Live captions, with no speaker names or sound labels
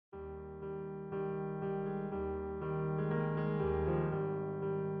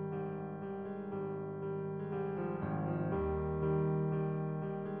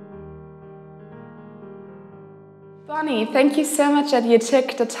Bonnie, thank you so much that you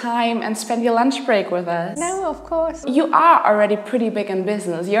took the time and spent your lunch break with us. No, of course. You are already pretty big in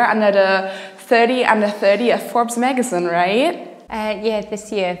business. You're under the 30 under 30 of Forbes magazine, right? Yeah,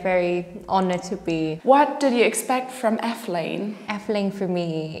 this year, very honored to be. What did you expect from F-Lane? F-Lane for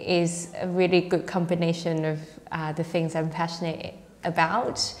me is a really good combination of the things I'm passionate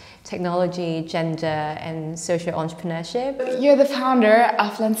about: technology, gender, and social entrepreneurship. You're the founder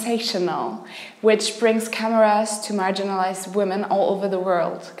of Lensational, which brings cameras to marginalized women all over the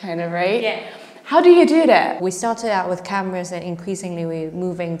world, kind of, right? Yeah. How do you do that? We started out with cameras and increasingly we're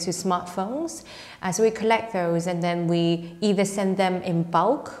moving to smartphones. So we collect those and then we either send them in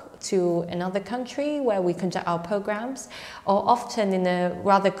bulk to another country where we conduct our programs, or often in a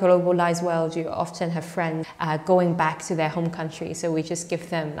rather globalized world, you often have friends going back to their home country. So we just give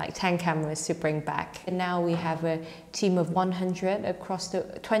them like 10 cameras to bring back. And now we have a team of 100 across the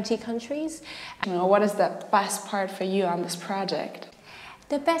 20 countries. What is the best part for you on this project?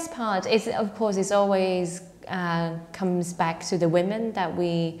 The best part is, of course, it always comes back to the women that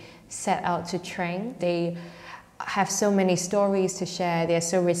we set out to train. They have so many stories to share, they're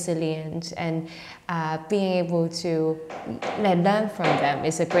so resilient, and being able to learn from them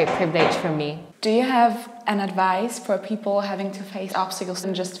is a great privilege for me. Do you have an advice for people having to face obstacles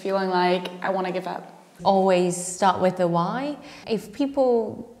and just feeling like, I want to give up? Always start with the why. If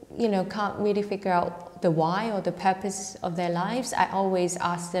people can't really figure out the why or the purpose of their lives, I always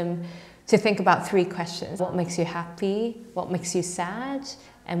ask them to think about 3 questions. What makes you happy? What makes you sad?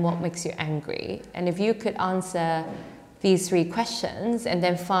 And what makes you angry? And if you could answer these 3 questions and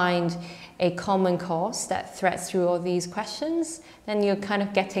then find a common cause that threads through all these questions, then you're kind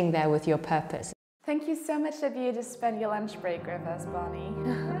of getting there with your purpose. Thank you so much that you just spent your lunch break with us, Bonnie.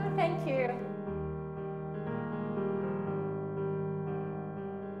 Thank you.